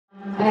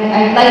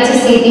I'd like to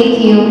say thank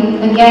you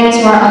again to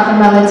our other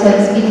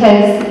relatives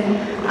because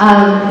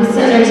this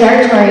is your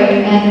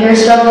territory and your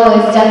struggle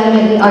is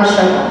definitely our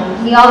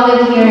struggle. We all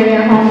live here in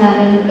your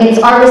homeland and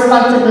it's our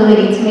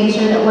responsibility to make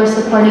sure that we're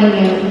supporting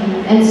you.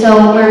 And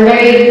so we're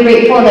very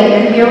grateful that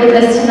you're here with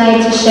us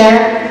tonight to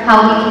share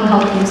how we can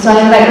help you. So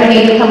I invite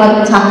Renee to come up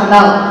and talk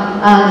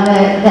about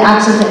the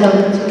actions that go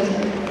into it.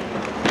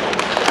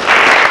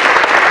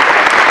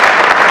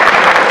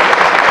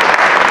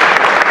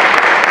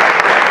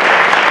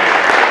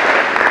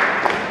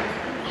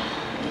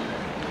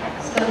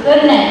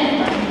 Good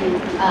night.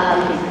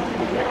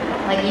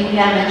 Like you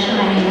have mentioned,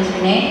 my name is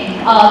Renee.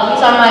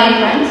 These are my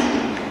friends.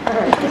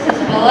 This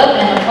is Philip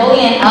and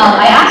Napoleon.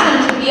 I asked them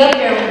to be up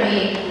here with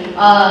me.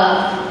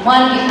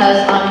 One,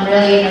 because I'm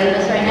really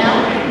nervous right now,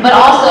 but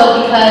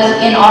also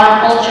because in our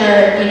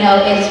culture, you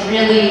know, it's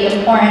really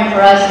important for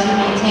us to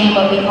maintain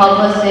what we call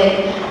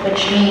holistic,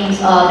 which means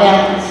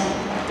balance.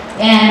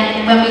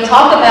 And when we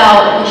talk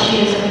about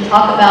issues and we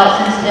talk about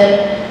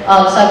sensitive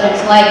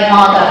subjects like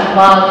Moadag and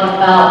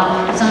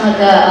about some of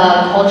the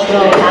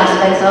cultural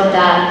aspects of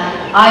that,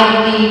 I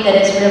believe that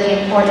it's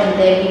really important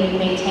that we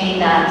maintain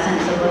that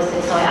sense of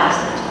holistic, so I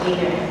asked them to be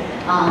here.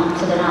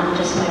 So they're not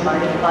just my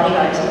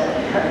bodyguards,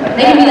 but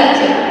they can be that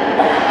too.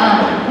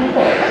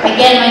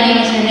 Again, my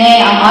name is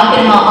Renee. I'm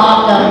Akin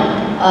Moadag.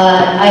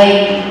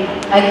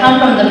 I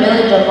come from the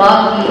village of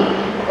Moadag,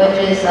 which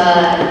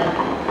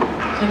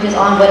is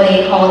on what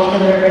they call the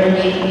Hill River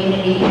Indian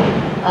community.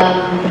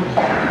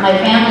 My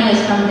family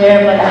is from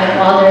there, but my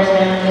father's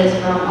family is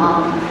from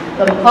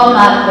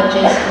Moadag, which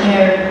is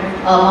near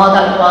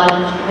Moadag,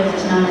 which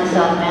is known as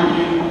South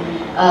Mountain.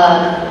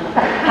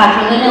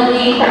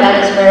 Patrilineally,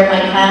 that is where my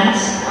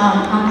clans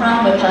come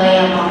from, which I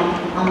am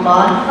on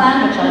Bond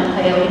clan, which I'm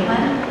Coyote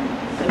clan,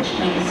 which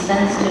makes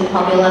sense to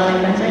probably a lot of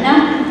my friends right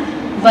now.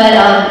 But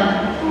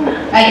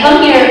I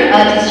come here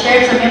to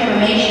share some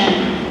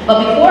information.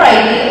 But before I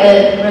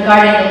do,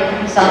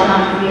 regarding the South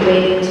Mountain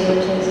Freeway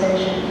to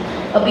extension,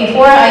 but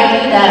before I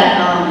do that,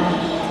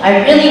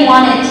 I really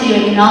wanted to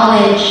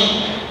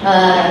acknowledge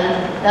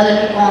the other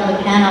people on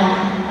the panel.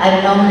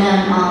 I've known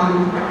them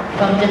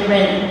from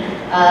different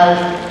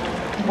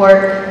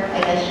work,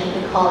 I guess you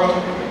could call it.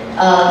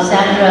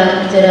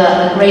 Sandra did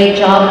a great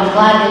job. I'm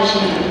glad that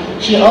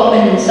she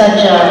opened in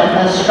such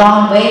a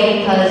strong way,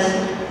 because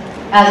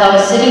as I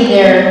was sitting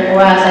there,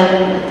 or as I've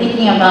been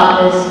thinking about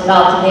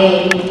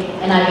today,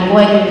 and I've been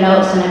going through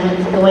notes and I've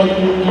been going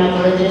through, you know,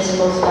 the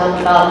logistical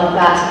stuff about the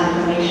facts and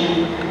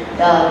information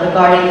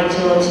regarding the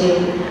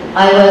 202,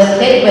 I was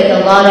hit with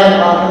a lot of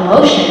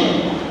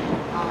emotion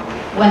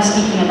when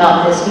speaking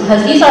about this,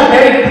 because these are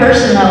very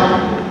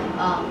personal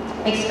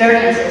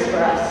experiences for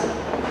us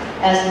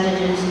as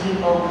Indigenous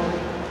people.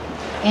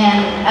 And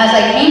as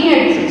I came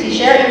here to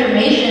share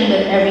information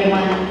with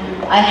everyone,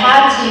 I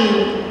had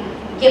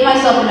to get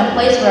myself in a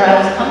place where I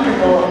was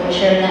comfortable in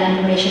sharing that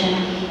information.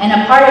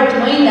 And a part of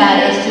doing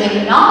that is to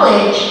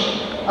acknowledge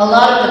a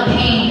lot of the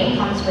pain that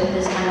comes with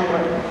this kind of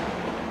work.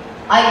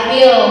 I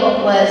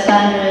feel what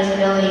Sandra is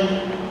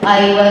feeling.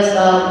 I was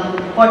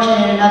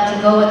fortunate enough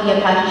to go with the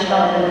Apache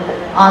Scout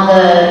on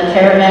the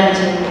caravan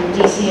to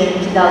DC in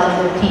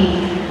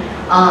 2015.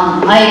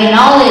 I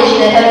acknowledge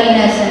the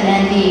heaviness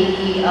and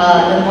the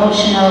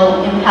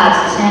emotional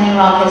impacts that Standing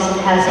Rock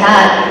has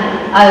had.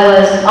 I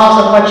was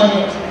also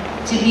fortunate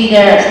to be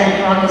there at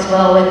Standing Rock as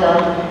well with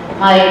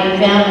my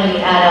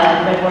family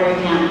at Red Warrior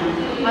Camp.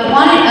 I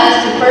wanted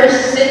us to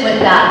first sit with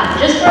that,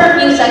 just for a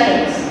few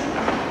seconds,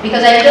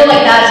 because I feel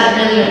like that's a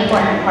really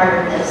important part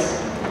of this.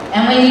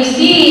 And when you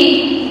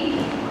see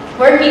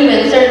working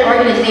with certain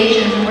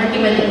organizations and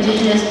working with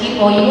Indigenous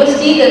people, you will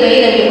see the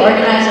way that we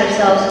organize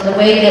ourselves and the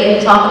way that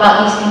we talk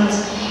about these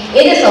things.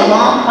 It is a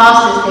long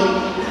process that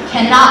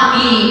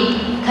cannot be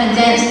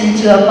condensed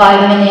into a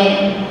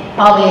 5-minute,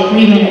 probably a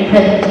 3-minute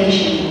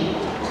presentation.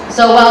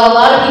 So while a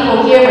lot of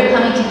people here were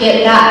coming to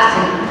get facts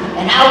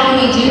and how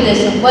can we do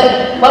this and what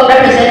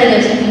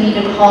representatives do we need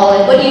to call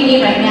and what do you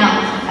need right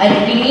now,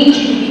 we need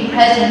you to be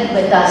present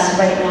with us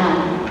right now,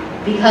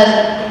 because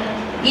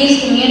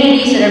these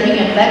communities that are being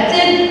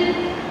affected,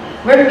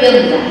 we're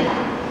feeling that.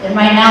 And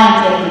right now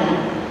I'm feeling that.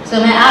 So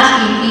I'm going to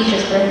ask you please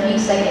just for a few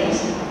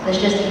seconds, let's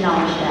just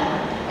acknowledge that.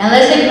 And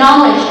let's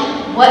acknowledge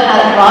what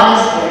has brought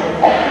us here.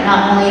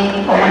 Not only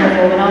a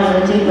wonderful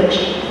Winona too,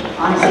 which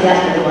honestly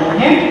that's really why I'm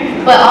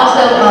here, but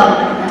also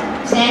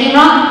Standing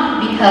Rock,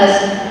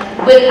 because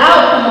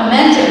without the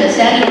momentum that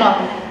Standing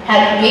Rock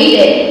had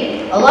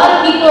created, a lot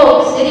of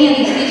people sitting in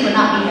these seats would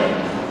not be here.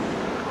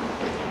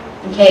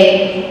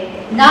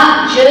 Okay?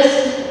 Not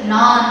just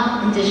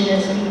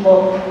non-Indigenous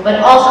people, but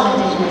also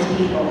Indigenous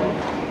people.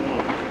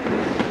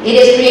 It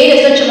has created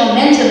such a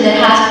momentum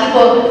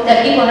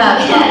that people have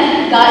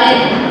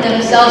gotten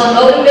themselves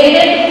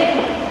motivated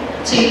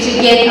to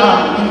get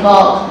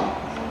involved.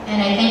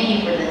 And I thank you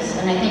for this,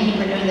 and I thank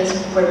you for doing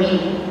this for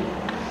me.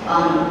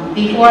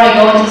 Before I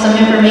go into some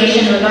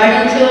information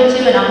regarding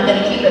 202, and I'm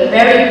going to keep it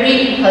very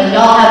brief because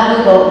y'all have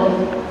Google,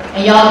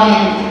 and y'all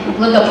can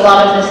look up a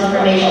lot of this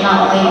information,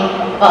 not only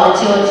about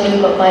the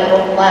 202, but by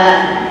Oak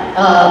Flat,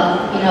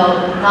 you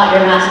know, not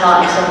your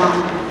mascot and so on.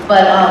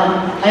 But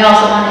I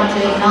also wanted to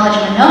acknowledge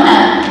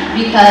Winona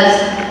because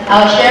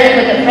I was sharing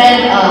with a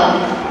friend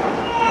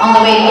on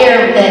the way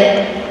here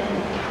that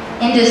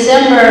in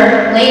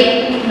December,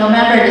 late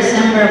November,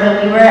 December,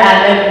 when we were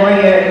at Red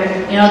Warrior,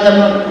 you know,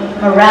 the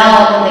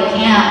morale in the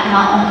camp,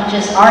 not only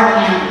just our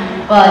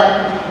camp,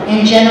 but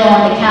in general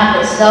in the camp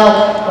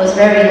itself was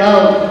very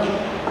low.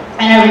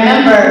 And I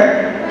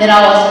remember that I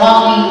was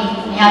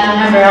walking, you have to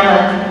remember I'm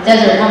a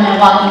desert woman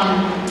walking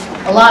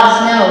a lot of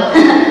snow,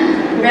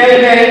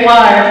 very, very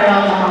far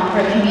from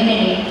her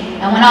community.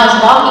 And when I was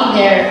walking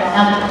there,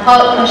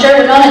 I'm sure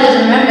Renee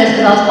doesn't remember this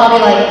because I was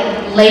probably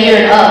like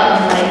layered up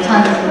in like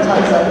tons and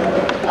tons of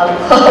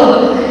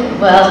clothes.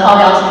 Well, I was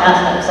probably also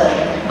masked up, so.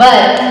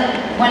 But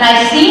when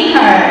I seen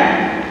her,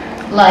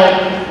 like,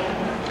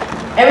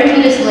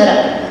 everything just lit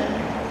up.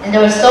 And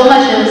there was so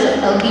much that was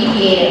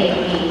alleviated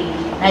for me.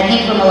 And I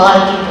think from a lot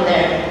of people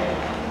there.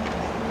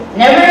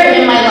 Never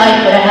in my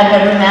life would I have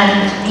ever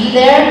imagined to be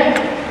there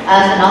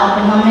as an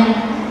Alpha woman,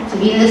 to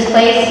be in this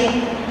place,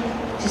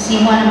 to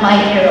see one of my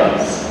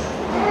heroes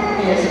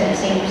in this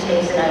same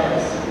space that I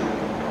was.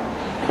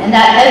 And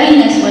that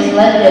heaviness was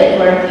lifted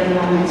for a few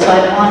moments, so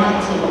I wanted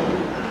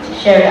to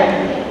share that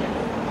with you.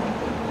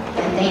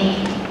 And thank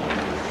you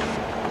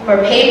for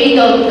paving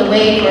the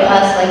way for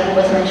us, like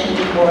was mentioned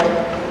before,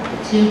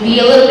 to be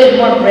a little bit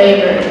more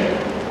braver,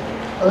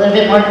 a little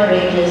bit more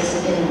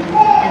courageous in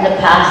the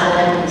paths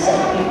that have been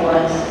set before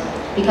us.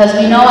 Because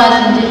we know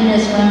as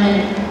Indigenous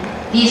women,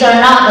 these are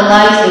not the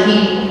lives that we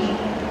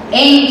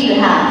aim to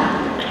have.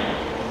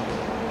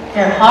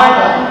 They're hard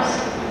lives.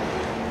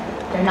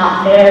 They're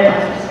not fair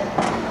lives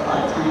a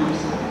lot of times.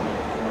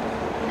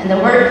 And the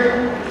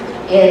work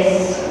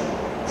is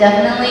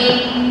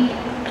definitely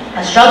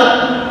a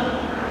struggle.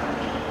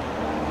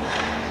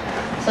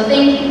 So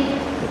thank you.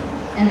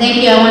 And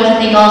thank you, I want to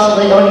thank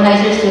also the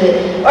organizers to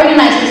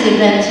organize this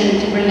event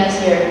to bring us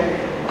here.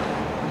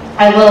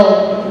 I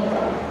will,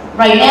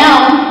 right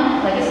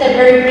now, like I said,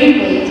 very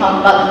briefly, talk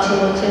about the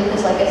 202,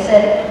 because like I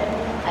said,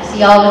 I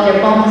see all with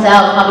their phones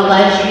out, probably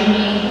live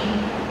streaming.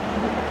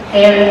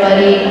 Hey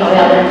everybody, probably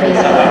out there on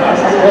Facebook,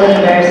 this is really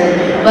embarrassing.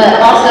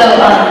 But also,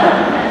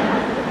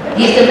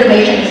 this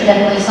information is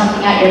definitely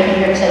something at your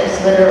fingertips,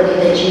 literally,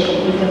 that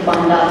you can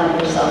find out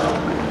for yourself.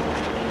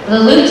 The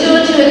Loop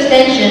 202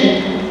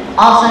 extension,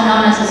 also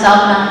known as the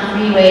Southbound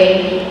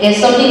Freeway, is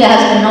something that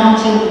has been known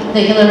to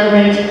the Gila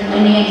River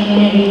Indian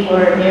community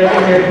for nearly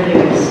 30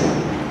 years.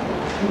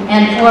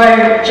 And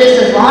for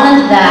just as long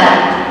as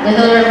that, the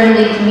Gila River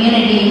Indian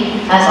community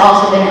has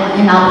also been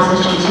in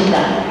opposition to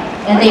that.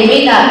 And they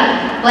made that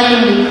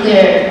plainly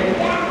clear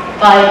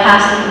by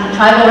passing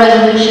tribal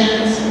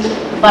resolutions,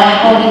 by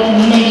holding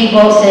community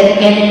votes that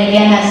again and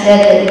again has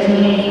said that the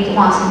community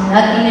wants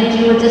nothing to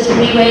do with this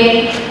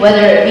freeway,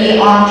 whether it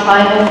be on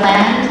tribal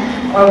land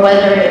or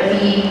whether it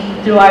be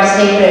through our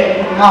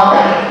sacred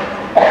Moadag,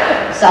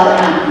 South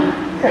Mountain.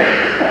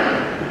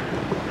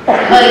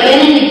 But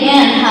again and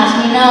again, as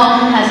we know,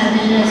 as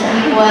Indigenous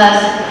people,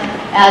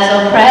 as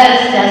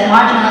oppressed, as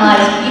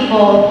marginalized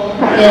people,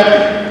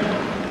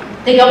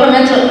 the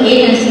governmental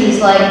agencies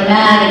like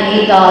MAG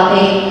and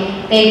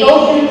ADOG, they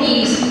go through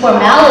these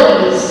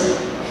formalities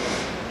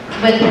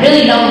with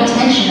really no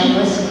intention of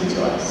listening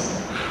to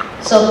us.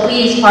 So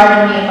please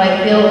pardon me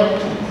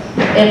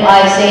if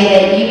I say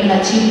that even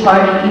a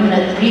two-party, even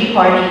a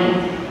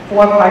three-party,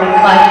 four-party,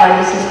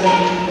 five-party system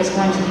is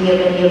going to be of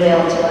any avail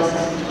to us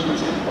as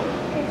Indigenous people.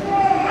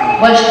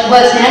 What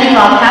Standing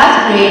Rock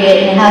has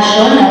created and has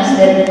shown us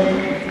that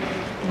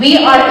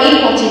we are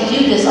able to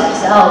do this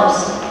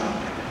ourselves.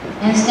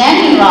 And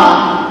Standing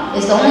Rock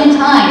is the only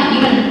time,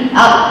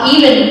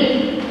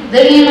 even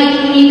living in my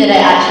community, that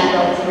I actually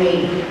felt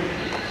free.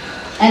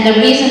 And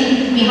the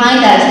reason behind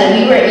that is that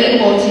we were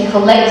able to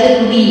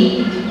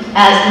collectively,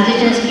 as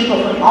Indigenous people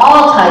from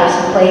all types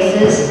of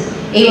places,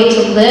 able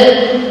to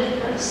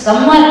live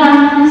somewhat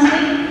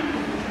harmoniously,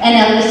 and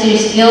at least to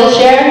skill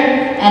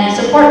share and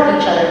support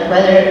each other,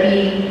 whether it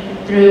be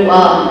through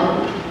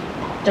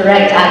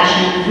direct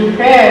action, through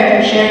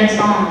prayer, through sharing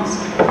songs.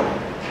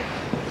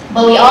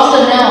 But we also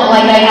know,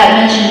 like I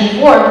had mentioned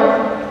before,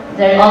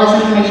 that all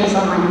this information is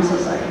online, I'm so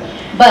sorry.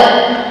 But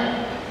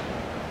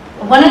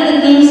one of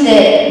the things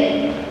that,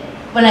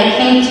 when I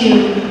came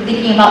to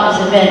thinking about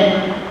this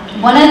event,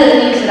 one of the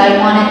things that I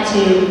wanted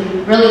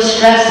to really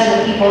stress to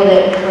the people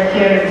that were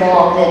here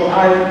involved that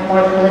are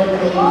more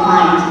politically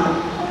inclined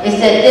is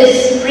that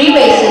this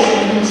freeway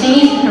system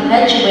continues to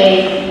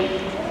perpetuate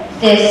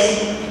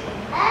this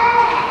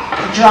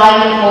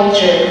driving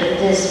culture,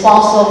 this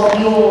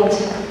fossil-fueled,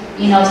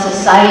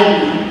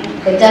 society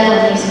that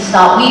definitely needs to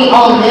stop. We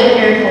all live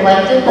here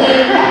collectively,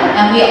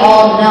 and we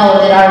all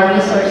know that our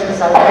resources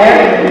are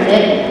very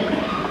limited,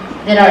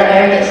 that our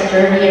air gets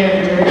dirtier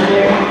and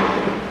dirtier.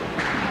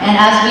 And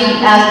as we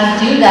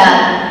do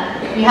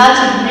that, we have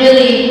to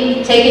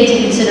really take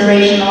into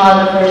consideration a lot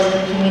of the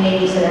First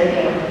communities that are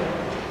here.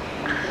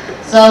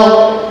 So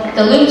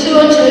the Loop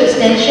 202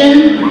 extension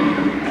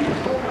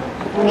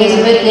is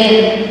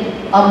within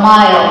a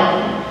mile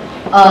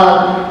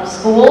of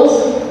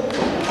schools,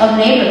 of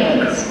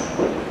neighborhoods.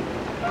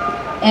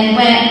 And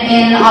when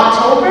in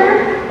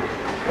October,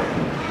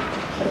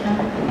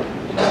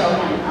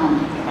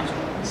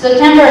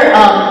 September,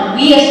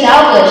 we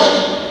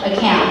established a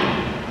camp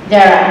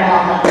there at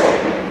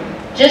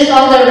Moadag, just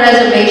on the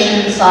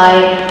reservation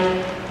side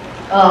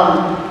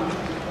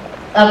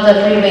of the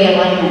freeway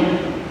alignment.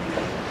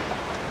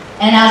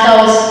 And as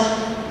I was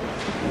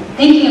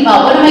thinking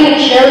about what am I going to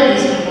share with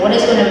these people, what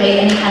is going to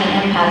make any kind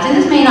of impact, and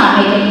this may not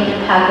make any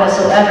impact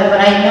whatsoever, but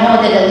I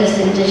know that at least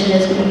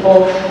Indigenous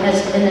people,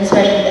 and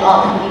especially the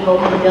Altman people,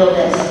 can build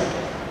this.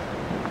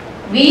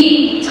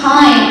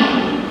 Time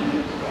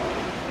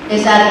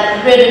is at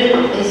a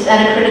critical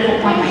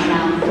point right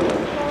now.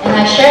 And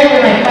I shared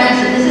with my friends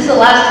that this is the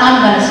last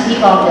time I'm going to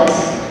speak on this.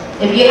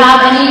 If you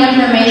have any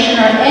information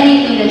or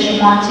anything that you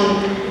want to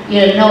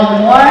know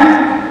more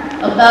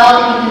about,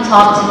 you can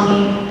talk to me,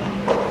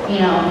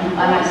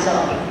 by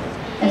myself.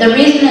 And the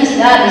reason is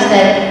that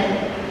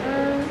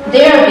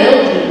they are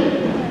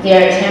building, they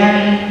are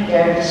tearing, they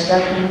are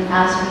destructing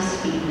as we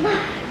speak.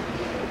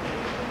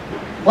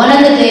 One of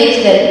the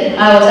days that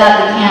I was at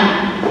the camp,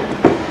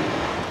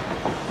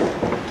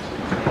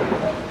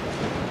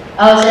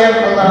 I was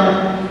there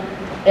alone.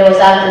 It was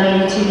after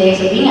maybe 2 days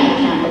of being at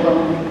the camp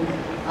alone.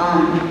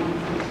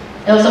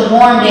 It was a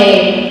warm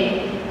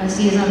day,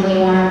 unseasonably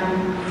warm.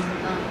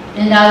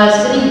 And I was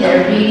sitting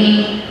there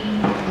reading,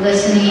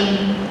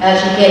 listening. As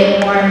you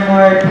get more and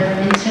more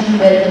in tune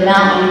with the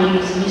mountain,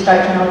 you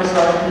start to notice a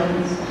lot of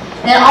things.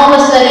 And then all of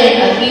a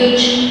sudden, a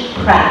huge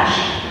crash.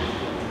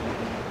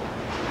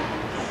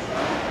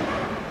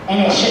 And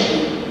it shook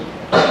me.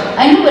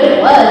 I knew what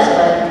it was,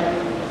 but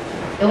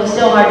it was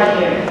still hard to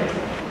hear.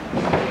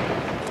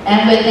 And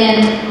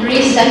within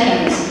 3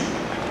 seconds,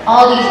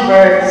 all these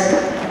birds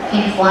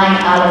came flying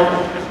out of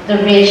the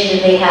ridge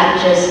that they had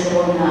just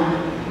blown up.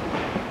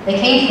 They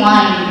came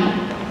flying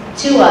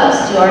to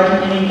us, to our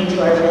community,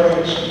 to our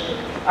village.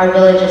 Our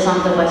village is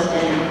on the west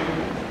end.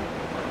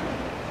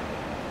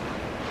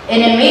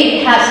 And it may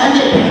have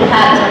such an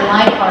impact on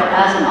my part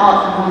as an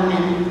Altman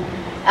woman,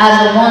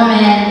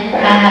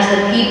 and as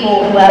the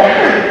people who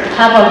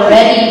have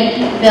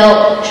already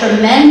felt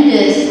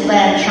tremendous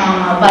land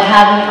trauma by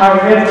having our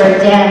river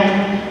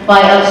dammed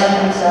by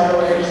upstream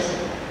settlers,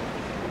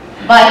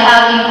 by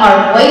having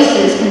our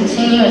voices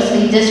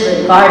continuously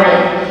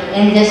disregarded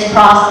in this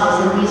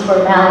process, in these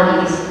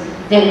formalities,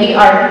 that we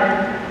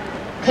are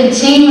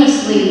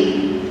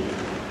continuously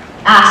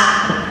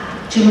asked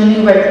to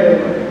maneuver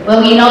through,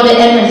 when we know the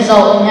end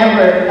result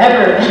never,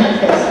 ever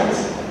benefits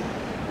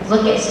us.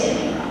 Look at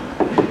Standing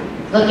Rock.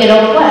 Look at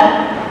Oak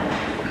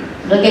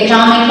West. Look at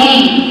John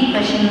McCain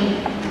pushing,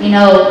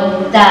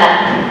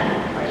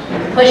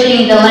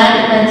 pushing the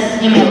land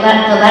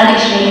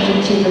exchange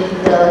into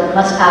the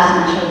must-pass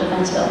National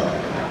Defense Bill.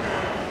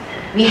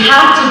 We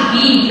have to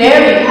be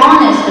very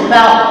honest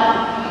about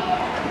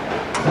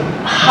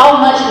how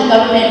much the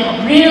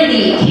government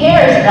really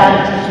cares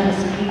about Indigenous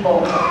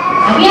people.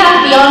 And we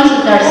have to be honest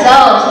with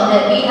ourselves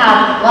that we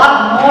have a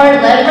lot more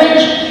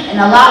leverage and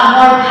a lot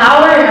more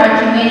power in our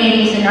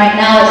communities, and right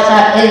now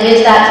it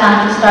is that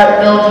time to start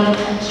building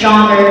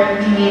stronger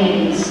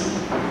communities.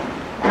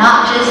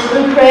 Not just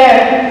through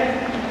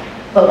prayer,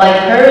 but by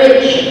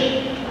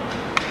courage,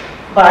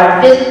 by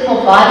our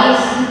physical bodies,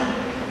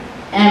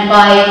 and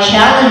by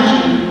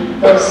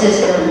challenging those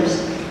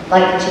systems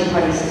like the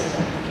two-party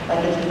system,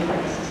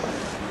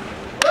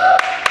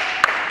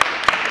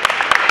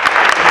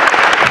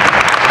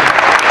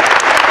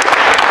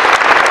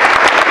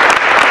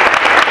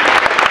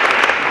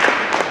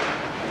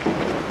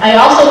 I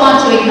also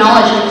want to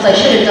acknowledge, because I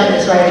should have done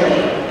this right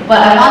away,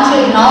 but I want to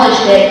acknowledge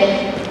that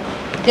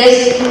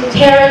this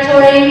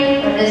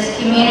territory, or this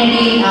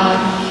community,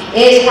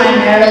 is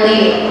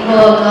primarily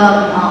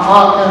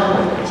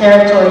Moadag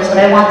territories, but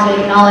I want to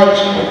acknowledge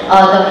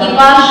the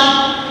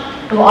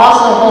Pipash, who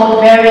also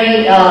hold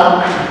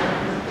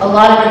a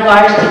lot of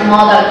regards to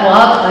Moadag.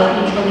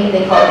 I believe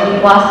they call it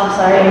Pipash. I'm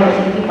sorry, I don't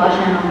think Pipash,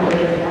 I don't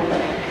believe it.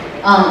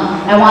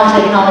 I want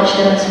to acknowledge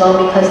them as well,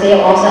 because they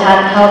have also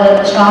held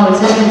a strong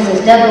resistance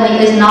that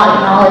definitely is not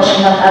acknowledged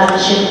enough as it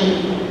should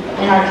be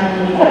in our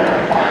community.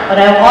 But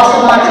I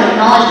also want to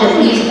acknowledge that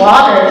these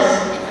waters,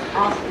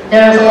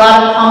 there is a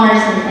lot of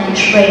commerce and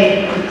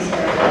trade in these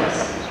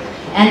areas.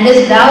 And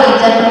this valley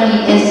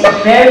definitely is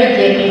very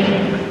giving,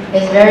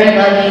 is very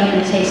loving,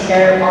 and takes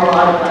care of a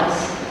lot of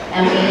us.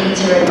 And we need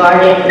to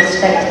regard it and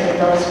respect it in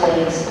those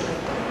ways.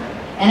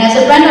 And as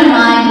a friend of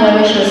mine, who I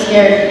wish was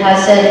scared,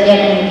 has said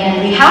again and again,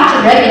 we have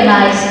to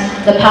recognize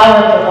the power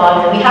of the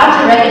water. We have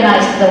to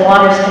recognize that the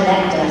waters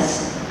connect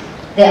us.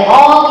 That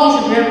all these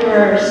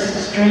rivers,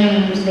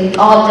 streams, they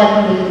all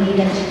definitely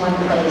lead into one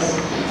place.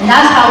 And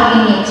that's how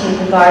we need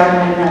to regard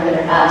one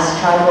another as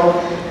tribal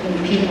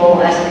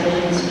people, as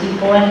Indigenous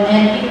people,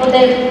 and people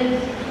that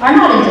are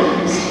not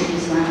Indigenous to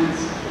these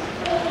lands.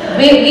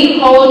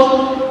 We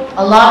hold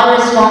a lot of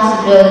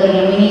responsibility,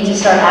 and we need to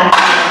start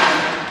acting.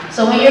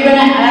 So when you're going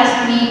to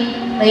ask me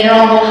later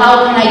on, well,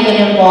 how can I get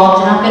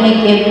involved? And I'm going to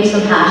give you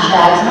some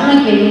hashtags, and I'm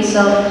going to give you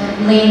some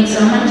links,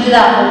 and I'm going to do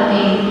that whole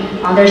thing.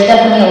 There's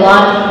definitely a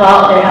lot of people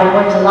out there who have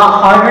worked a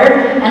lot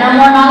harder and are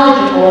more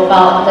knowledgeable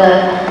about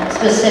the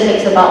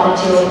specifics about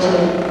the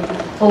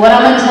 202. But what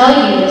I'm going to tell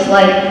you is,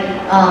 like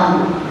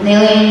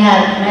Nayleen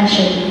had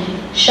mentioned,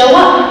 show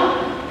up.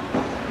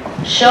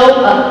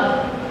 Show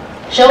up.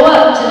 Show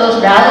up to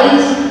those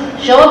rallies.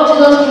 Show up to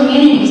those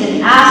communities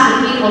and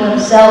ask the people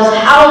themselves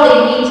how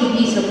they need to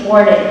be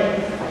supported.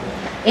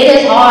 It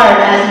is hard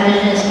as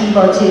Indigenous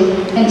people to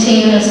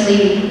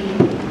continuously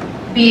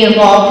be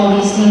involved in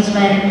these things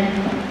when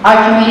our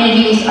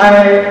communities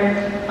are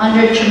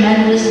under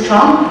tremendous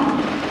trauma.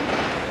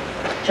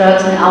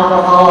 Drugs and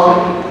alcohol,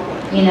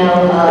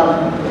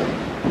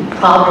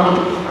 poverty.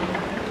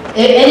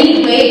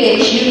 Any way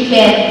that you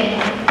can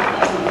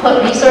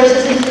put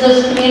resources into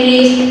those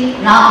communities,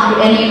 not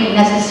through any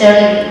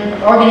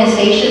necessarily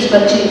organizations,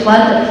 but to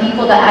fund the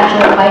people that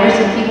actually are fighters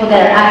and people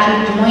that are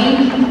actually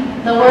doing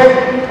the work,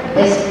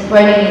 is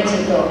where they need to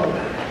go.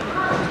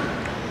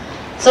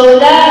 So with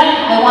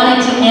that, I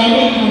wanted to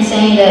end in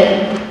saying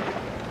that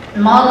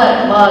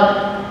Moadag,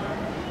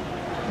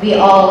 we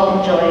all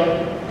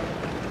enjoy.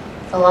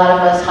 A lot of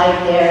us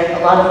hike there.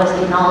 A lot of us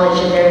acknowledge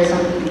that there is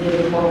something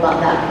beautiful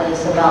about that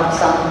place, about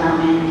South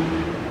Mountain.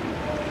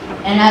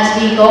 And as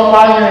we go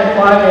farther and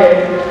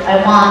farther, I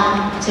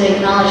want to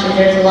acknowledge that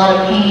there's a lot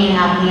of pain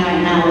happening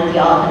right now with the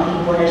Alton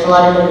people. There's a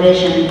lot of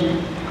division.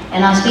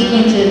 And I'm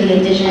speaking to the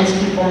Indigenous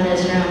people in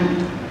this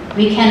room.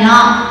 We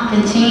cannot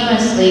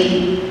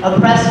continuously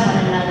oppress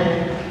one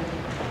another.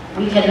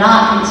 We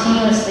cannot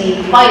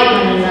continuously fight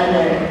one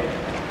another.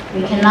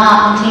 We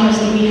cannot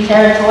continuously be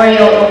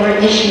territorial over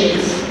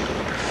issues.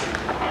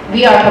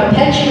 We are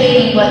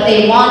perpetuating what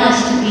they want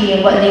us to be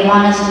and what they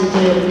want us to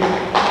do.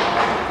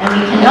 And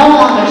we can no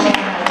longer stand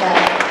like that.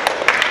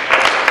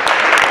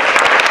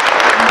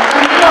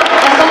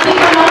 And some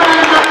people know what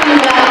I'm talking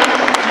about,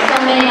 and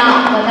some may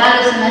not, but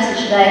that is the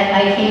message that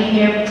I came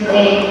here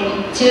today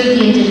to the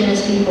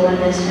Indigenous people in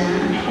this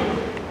room.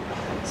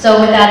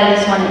 So with that, I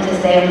just wanted to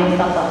say I'm not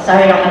stuff up.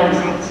 Sorry I don't have any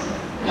songs.